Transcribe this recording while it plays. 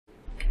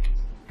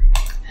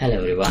Hello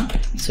everyone.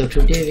 So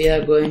today we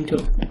are going to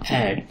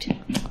add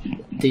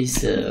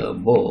this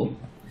bow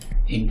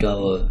into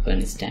our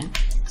weapon stand.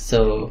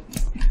 So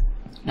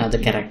now the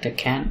character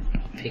can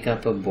pick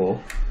up a bow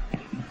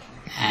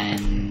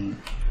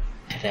and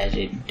attach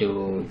it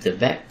to the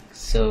back,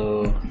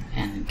 so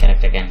and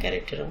character can carry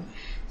it around.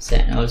 So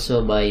and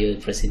also by you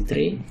pressing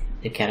 3,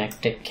 the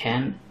character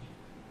can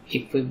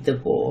equip the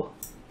bow,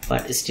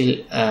 but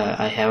still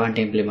I haven't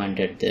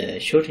implemented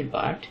the shooting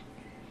part.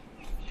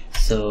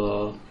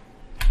 So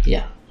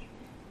yeah,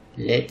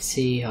 let's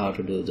see how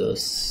to do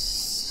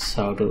those,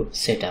 how to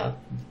set up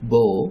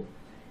bow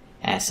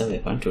as a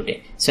weapon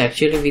today. So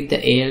actually with the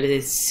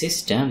ALS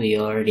system we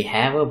already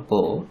have a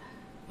bow,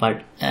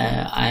 but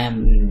I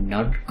am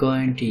not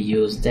going to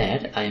use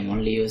that. I am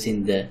only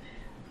using the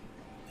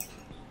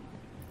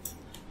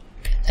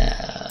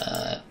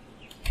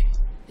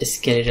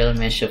skeletal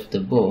mesh of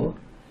the bow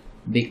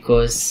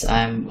because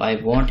I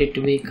want it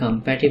to be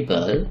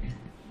compatible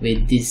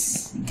with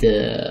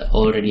the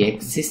already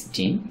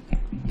existing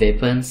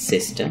weapon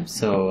system.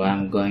 So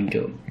I'm going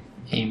to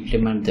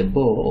implement the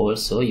bow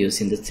also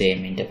using the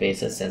same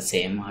interfaces and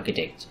same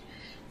architecture.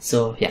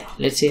 So yeah,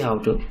 let's see how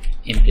to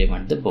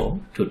implement the bow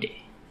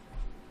today.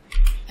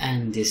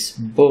 And this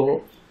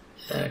bow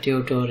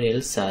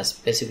tutorials are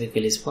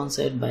specifically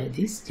sponsored by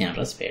this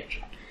generous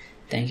patron.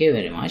 Thank you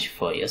very much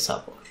for your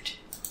support.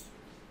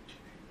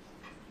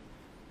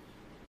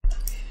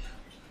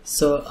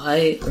 So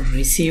I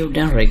received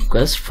a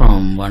request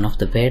from one of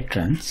the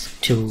patrons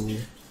to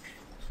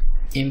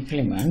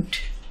implement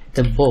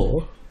the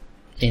bow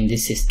in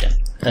this system.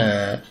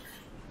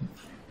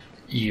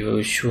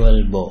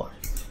 Usual bow,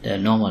 the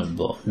normal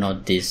bow,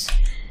 not this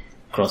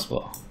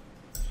crossbow.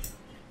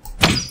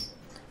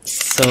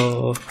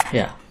 So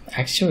yeah,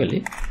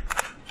 actually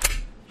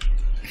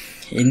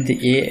in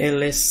the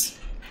ALS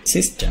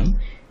system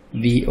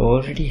we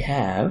already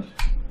have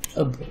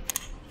a bow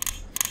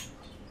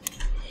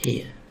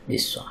here,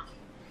 this one,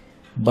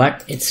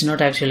 but it's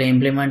not actually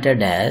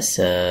implemented as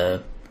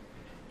a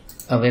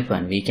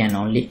weapon. We can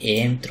only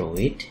aim through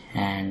it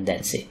and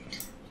that's it.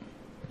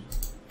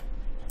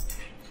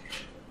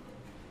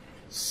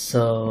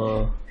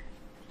 So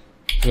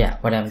yeah,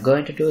 what I'm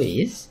going to do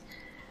is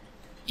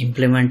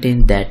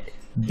implementing that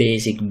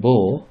basic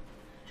bow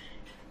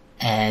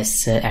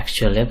as an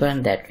actual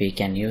weapon that we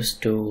can use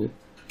to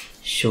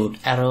shoot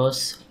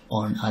arrows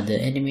on other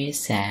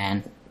enemies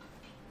and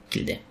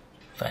kill them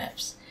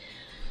perhaps.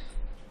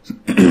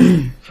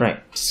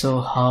 Right, so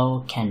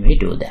how can we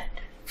do that?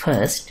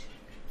 First,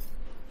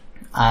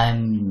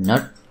 I'm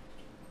not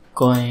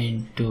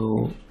going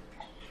to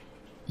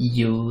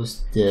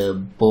use the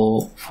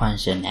bow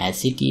function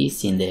as it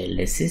is in the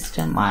ALS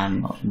system.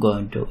 I'm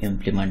going to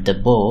implement the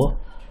bow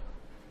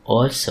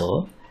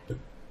also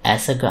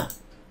as a gun,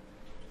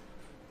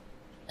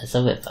 as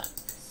a weapon.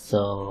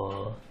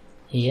 So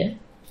here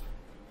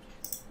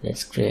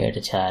let's create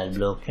a child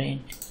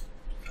blueprint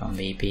from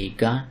VP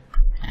gun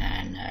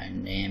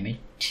and name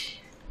it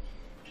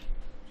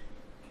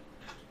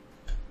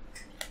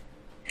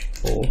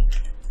bow.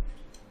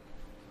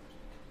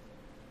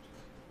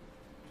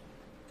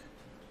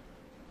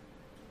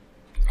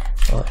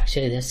 Oh,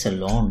 actually that's a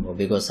long bow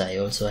because I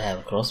also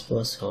have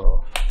crossbow,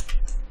 so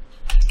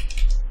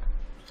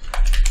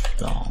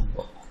long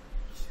bow.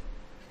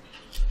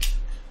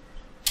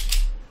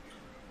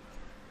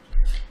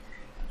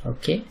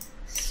 Okay,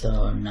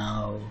 so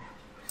now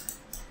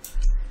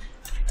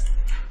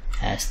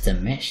as the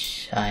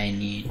mesh I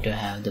need to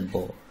have the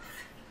bow,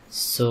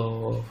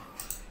 so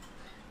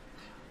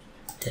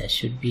there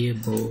should be a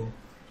bow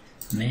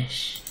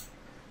mesh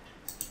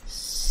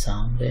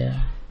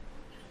somewhere.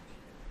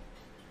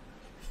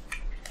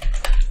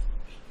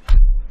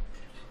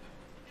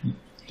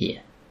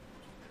 Here,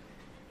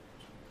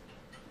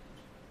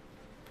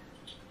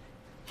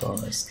 bow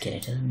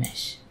skeletal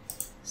mesh.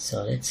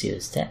 So let's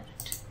use that.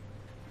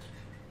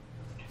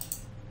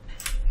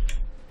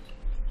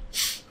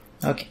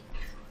 Okay,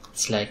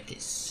 it's like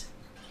this,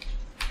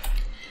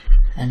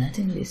 and I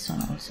think this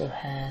one also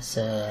has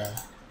a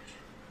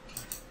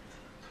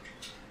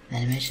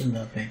animation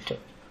blueprint too.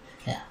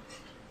 Yeah,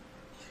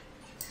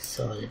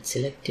 so let's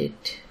select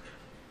it.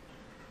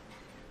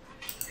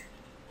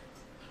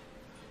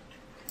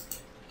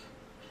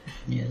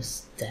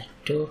 Use that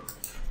too.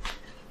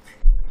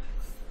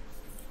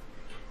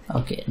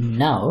 Okay,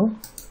 now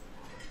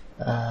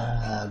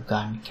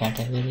gun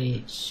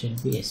category, it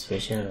should be a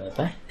special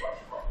weapon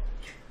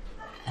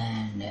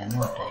and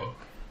ammo type.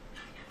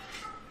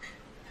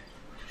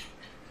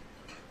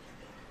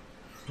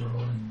 So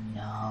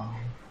now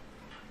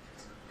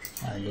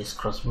I'll use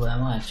crossbow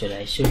ammo. Actually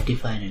I should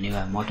define a new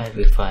ammo type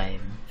if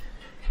I'm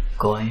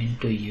going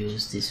to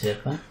use this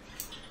weapon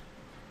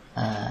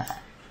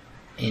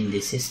in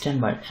this system,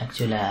 but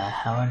actually I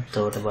haven't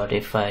thought about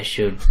if I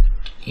should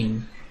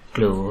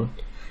include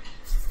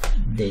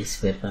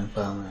this weapon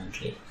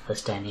permanently.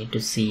 First I need to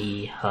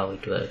see how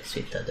it works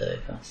with other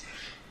weapons.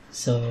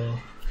 So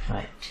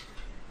right,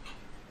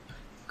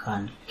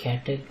 gun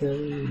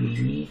category, we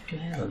need to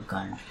have a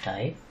gun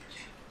type.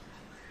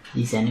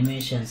 These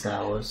animations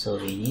are also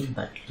we need,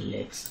 but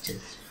let's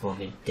just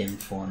forget them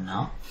for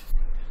now.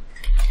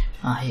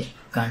 Here,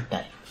 gun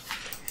type.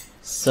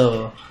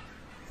 So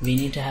we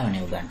need to have a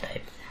new gun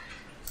type.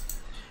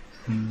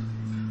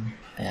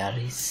 Where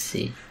is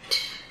it?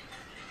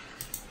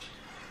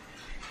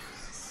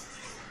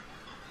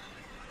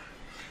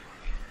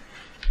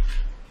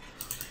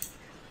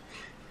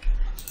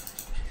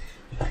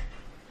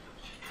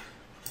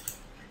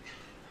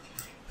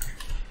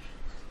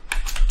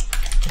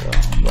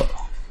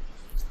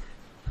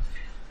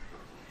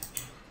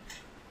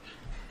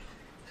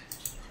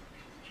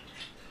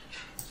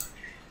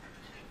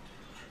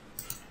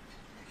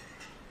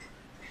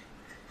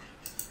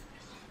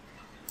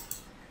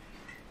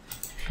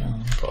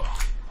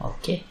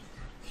 Okay,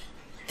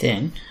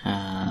 then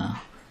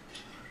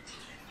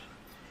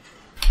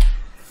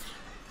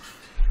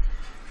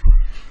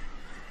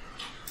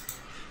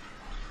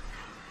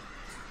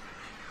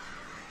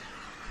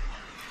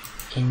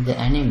in the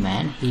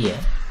animan here,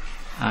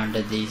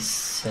 under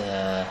this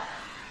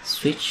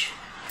switch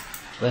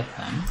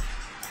weapon,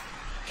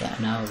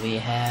 now we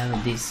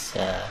have this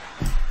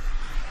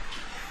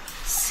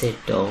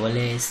set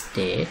overlay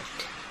state,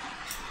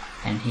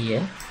 and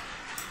here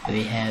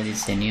we have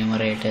this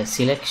enumerator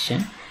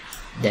selection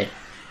that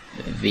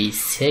we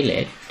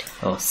select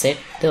or set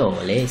the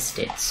overlay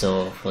state.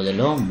 So for the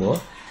longbow,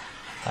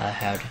 I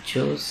have to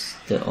choose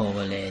the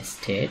overlay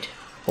state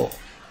 4.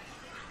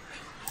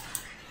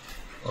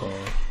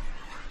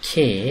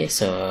 Okay,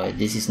 so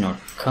this is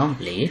not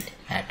complete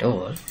at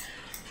all,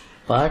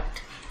 but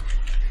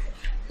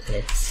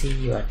let's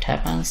see what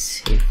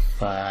happens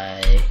if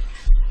I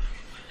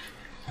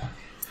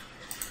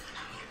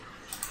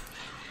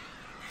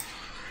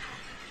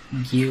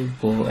give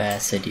bow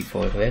as a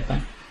default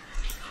weapon.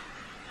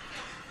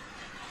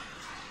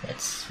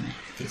 Let's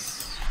make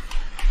this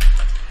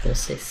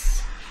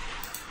process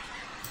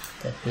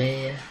the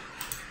player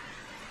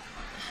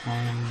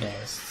and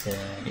as the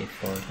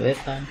default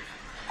weapon.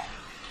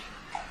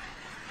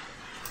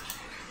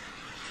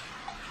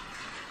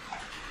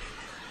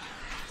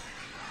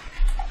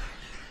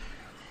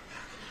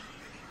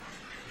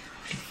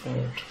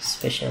 Default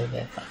special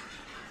weapon.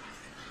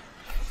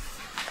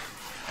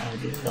 I'll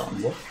do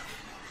longbow.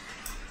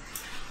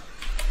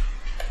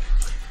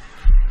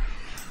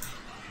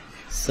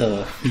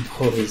 So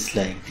bow is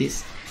like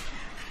this.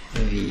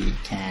 We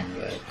can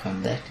work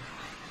on that.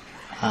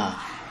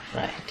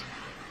 Right.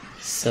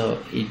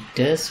 So it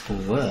does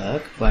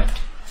work, but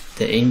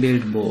the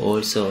inbuilt bow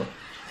also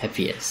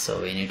appears,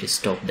 so we need to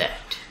stop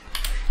that.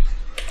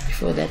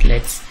 Before that,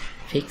 let's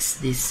fix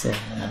this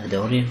the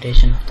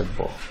orientation of the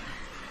bow.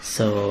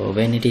 So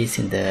when it is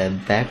in the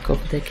back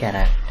of the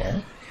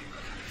character,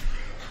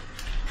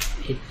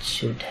 it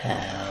should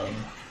have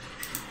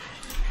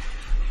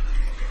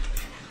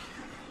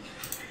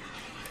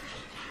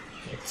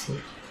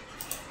see.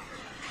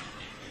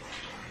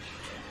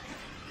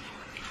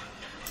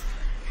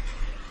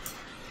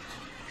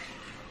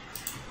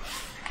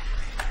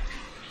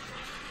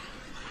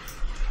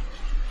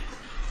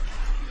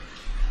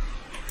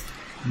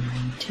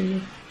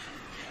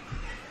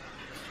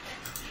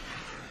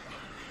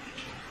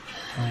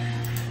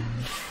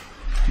 And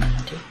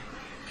 90.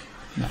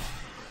 No.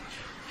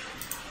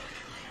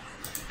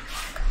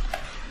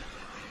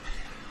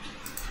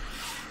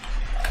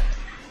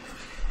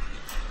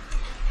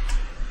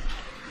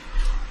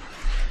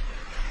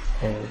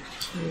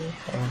 Okay,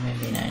 or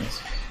maybe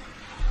minus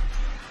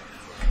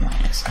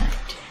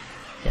 90.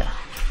 Yeah,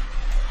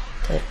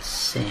 that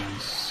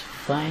seems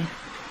fine.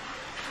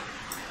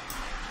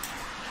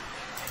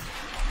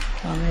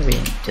 Or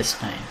maybe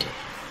just 90.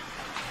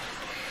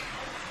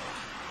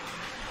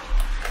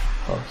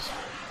 Oh,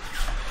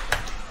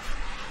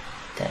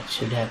 that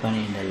should happen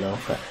in the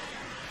local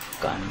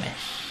gun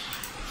mesh.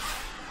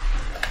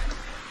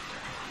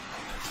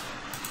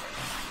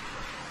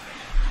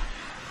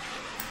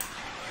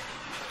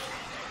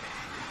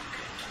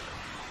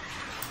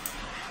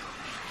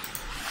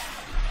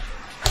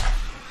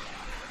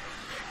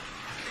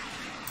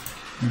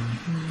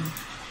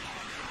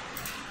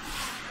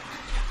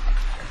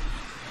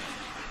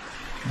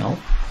 No.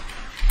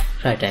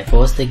 Right, I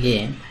paused the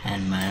game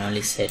and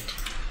manually set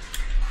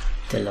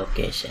the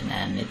location,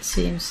 and it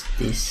seems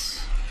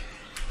this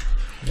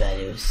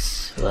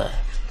values work.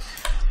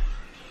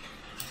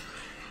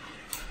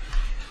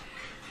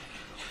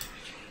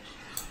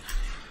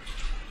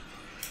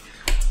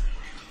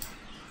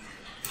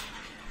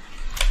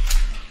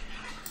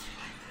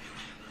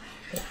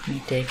 Let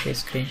me take a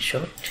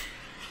screenshot.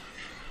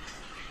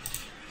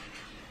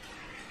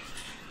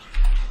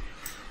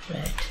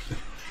 Right,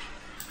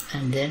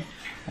 and then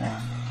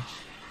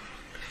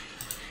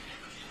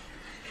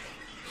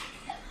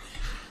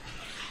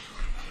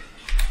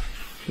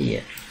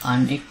here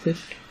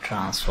unequipped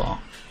transform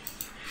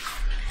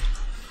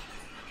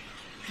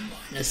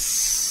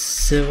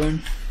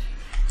 -7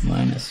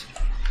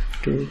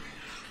 -2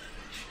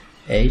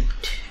 8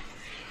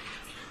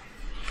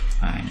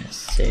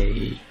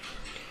 -8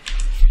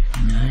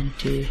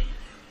 90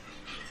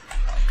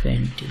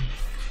 20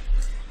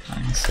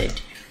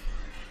 -80.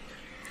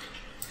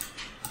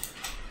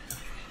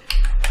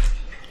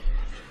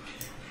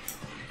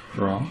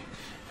 wrong.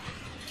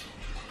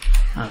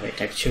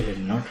 Wait, actually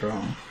not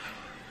wrong.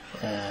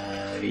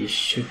 We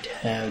should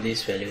have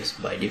these values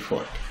by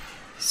default.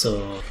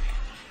 So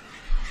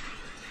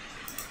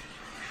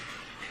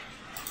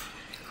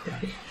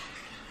copy.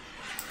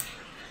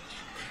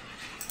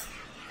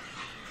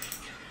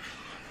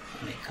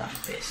 I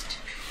can't paste.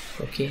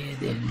 Okay,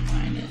 then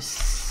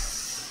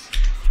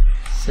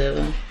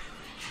 -7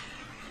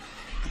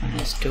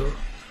 -2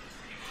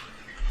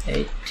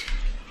 8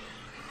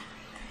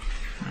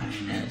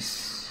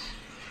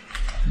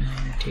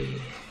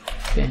 -90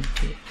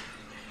 20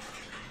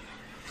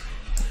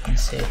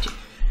 -80.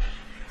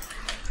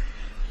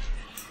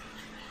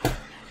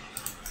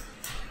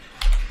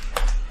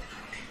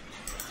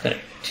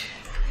 Correct.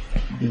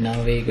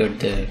 Now we got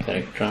the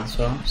correct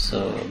transform,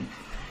 so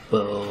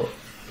bow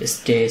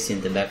stays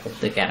in the back of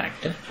the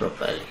character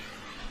properly.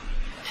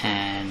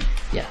 And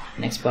yeah,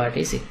 next part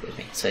is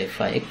equipping. So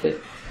if I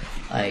equip,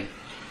 I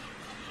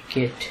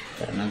get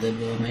another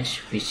bow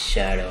mesh which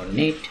I don't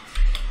need.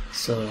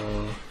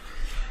 So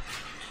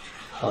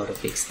how to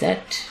fix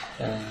that?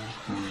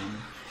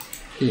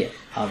 Here,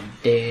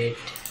 update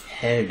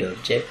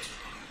head.jet.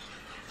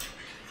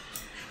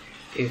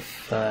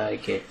 If I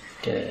get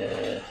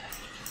the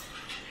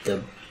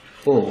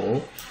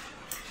bow,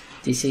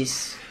 this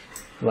is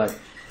what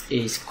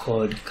is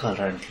called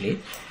currently.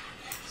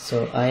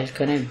 So I'll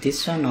connect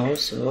this one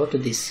also to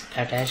this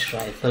attached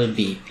rifle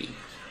BP,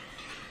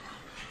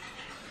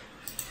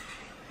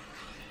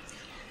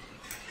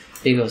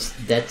 because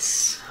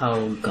that's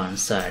how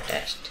guns are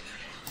attached.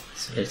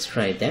 So let's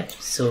try that.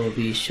 So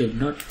we should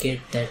not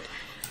get that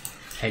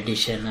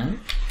additional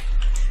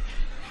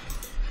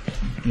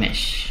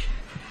mesh.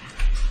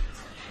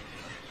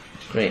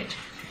 Great.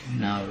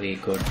 Now we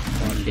got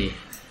only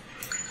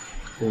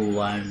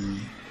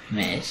one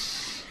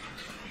mesh.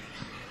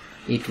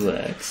 It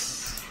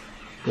works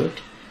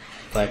good,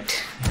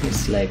 but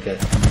it's like a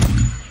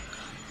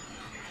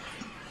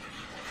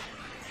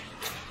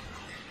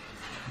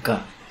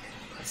gun.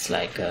 It's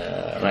like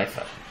a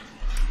rifle.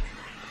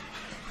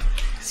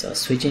 So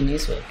switching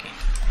is working.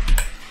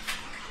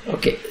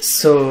 Okay,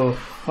 so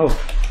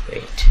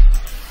wait,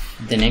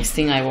 the next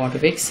thing I want to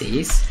fix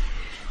is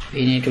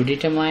we need to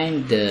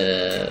determine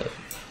the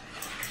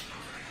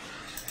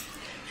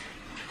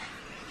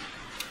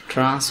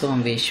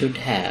transform we should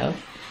have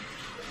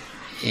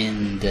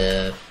in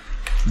the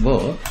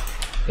bow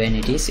when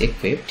it is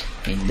equipped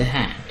in the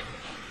hand.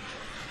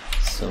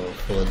 So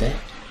for that,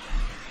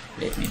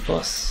 let me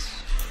pause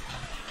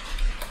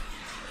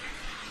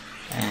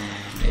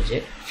and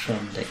eject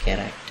from the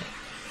character.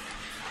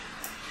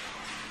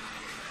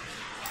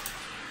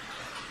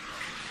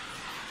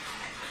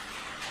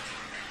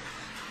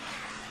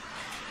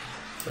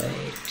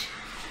 Wait,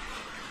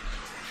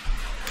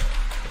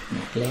 let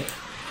me play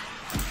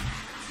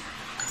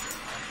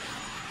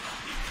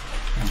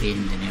and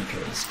in the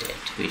neutral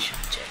state we should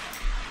check.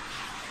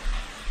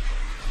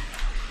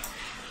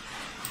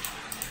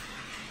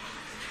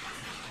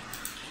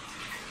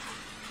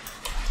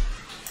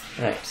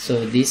 Right,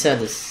 so these are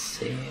the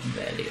same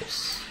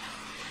values.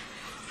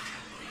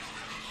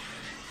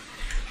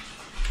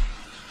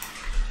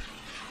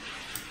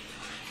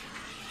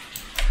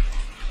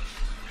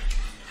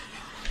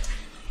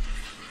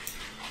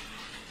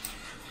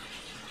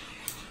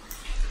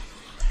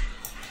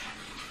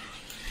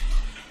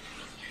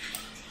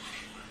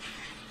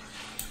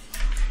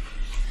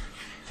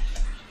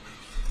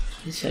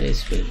 This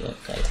values will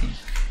work, I think.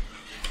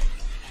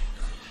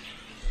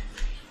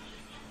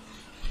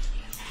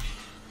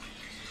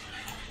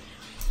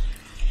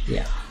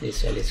 Yeah,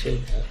 these values will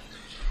work.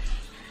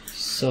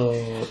 So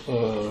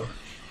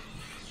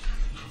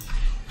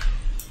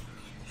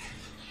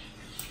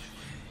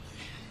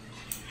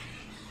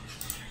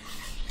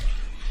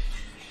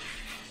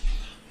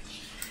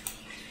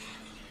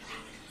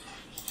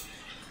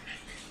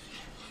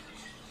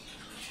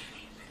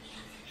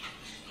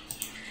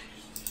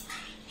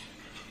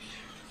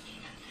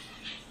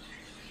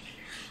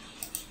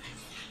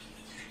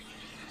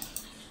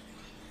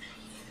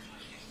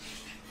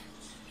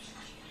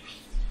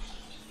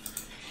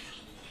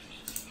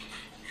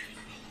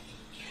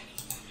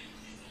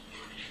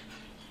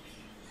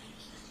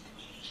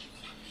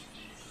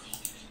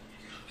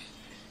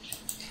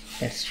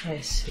let's try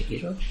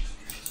 0.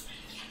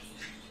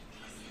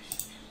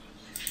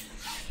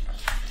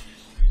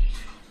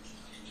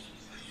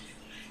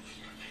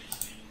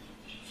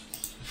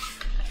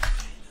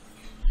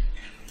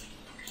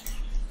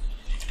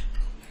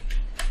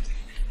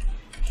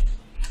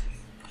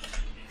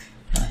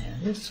 Yeah,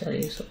 this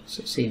size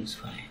also seems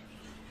fine.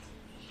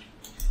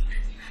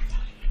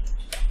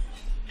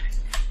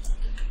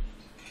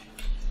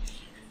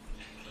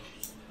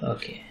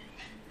 Okay,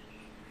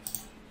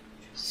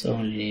 so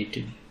only need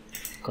to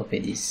copy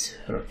these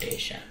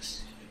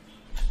rotations.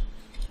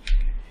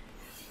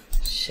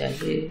 Shall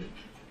we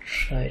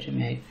try to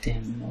make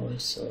them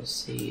also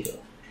 0?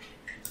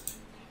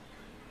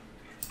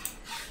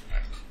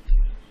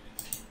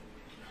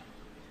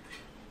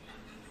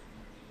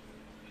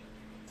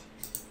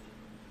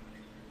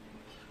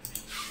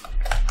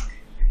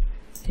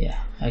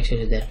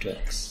 actually that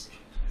works.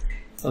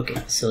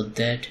 Okay, so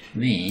that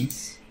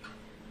means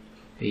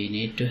we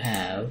need to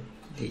have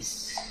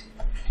this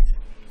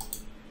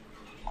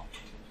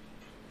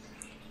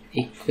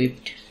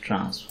equipped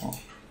transform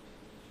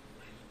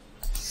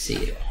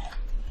 0,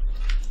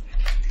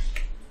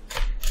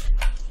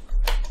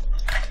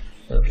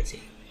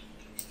 everything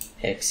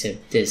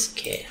except this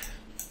K.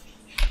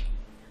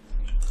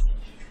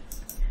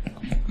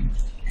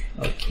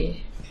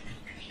 Okay,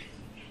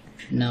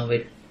 now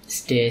it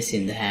stays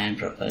in the hand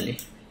properly.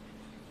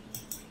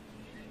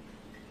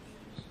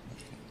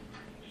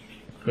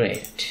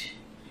 Great.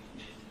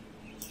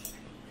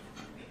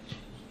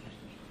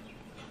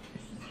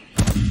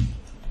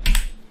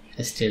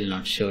 Still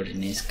not sure it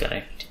is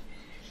correct.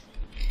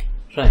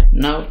 Right,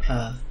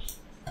 now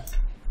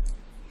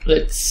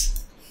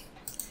let's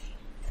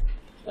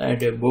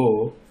add a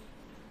bow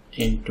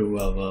into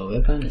our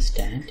weapon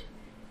stand.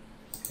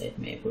 Let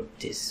me put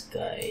this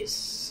guy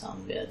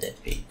somewhere that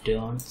we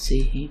don't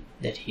see him,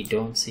 that he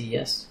don't see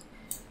us,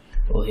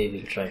 or he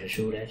will try to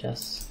shoot at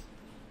us.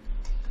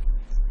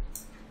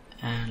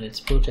 And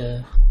let's put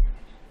a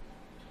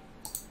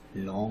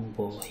long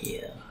bow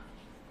here.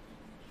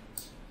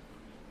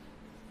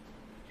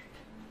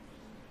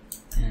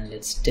 And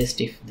let's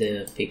test if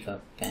the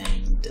pickup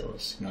and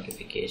those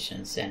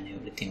notifications and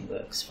everything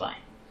works fine.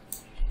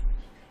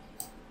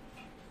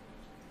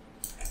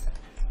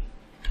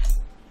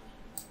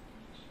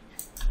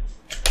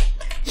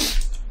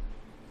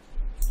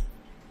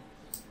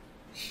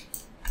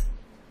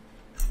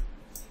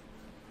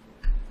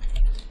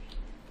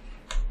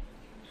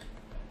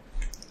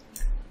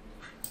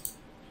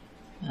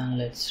 And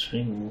let's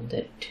remove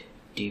that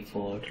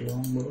default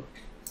longbow.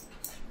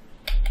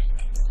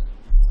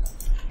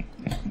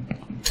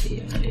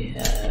 We only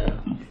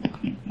have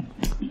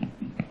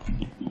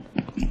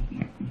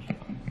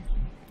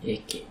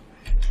AK.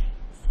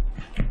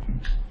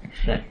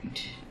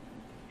 Right.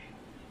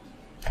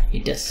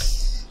 It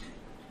does.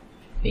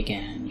 We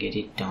can get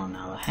it on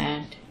our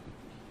hand.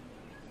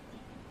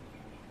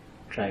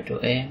 Try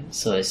to aim.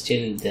 So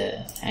still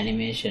the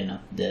animation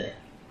of the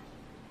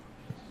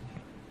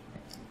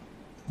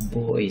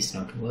bow is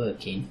not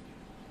working,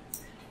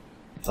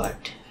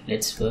 but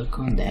let's work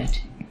on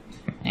that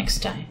next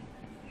time.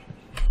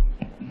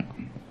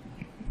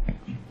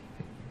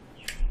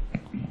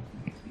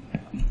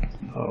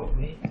 Oh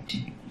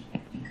wait,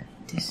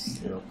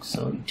 this looks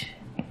odd.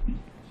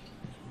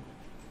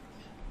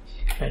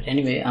 Right,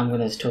 anyway, I'm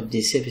gonna stop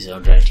this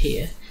episode right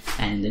here,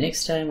 and the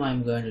next time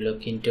I'm going to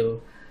look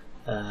into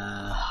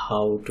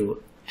how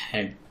to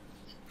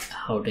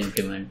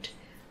implement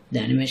the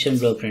animation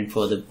blueprint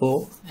for the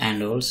bow,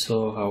 and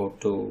also how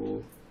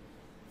to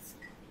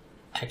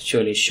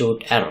actually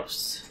shoot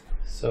arrows.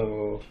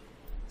 So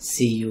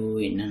see you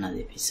in another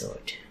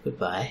episode.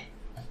 Goodbye.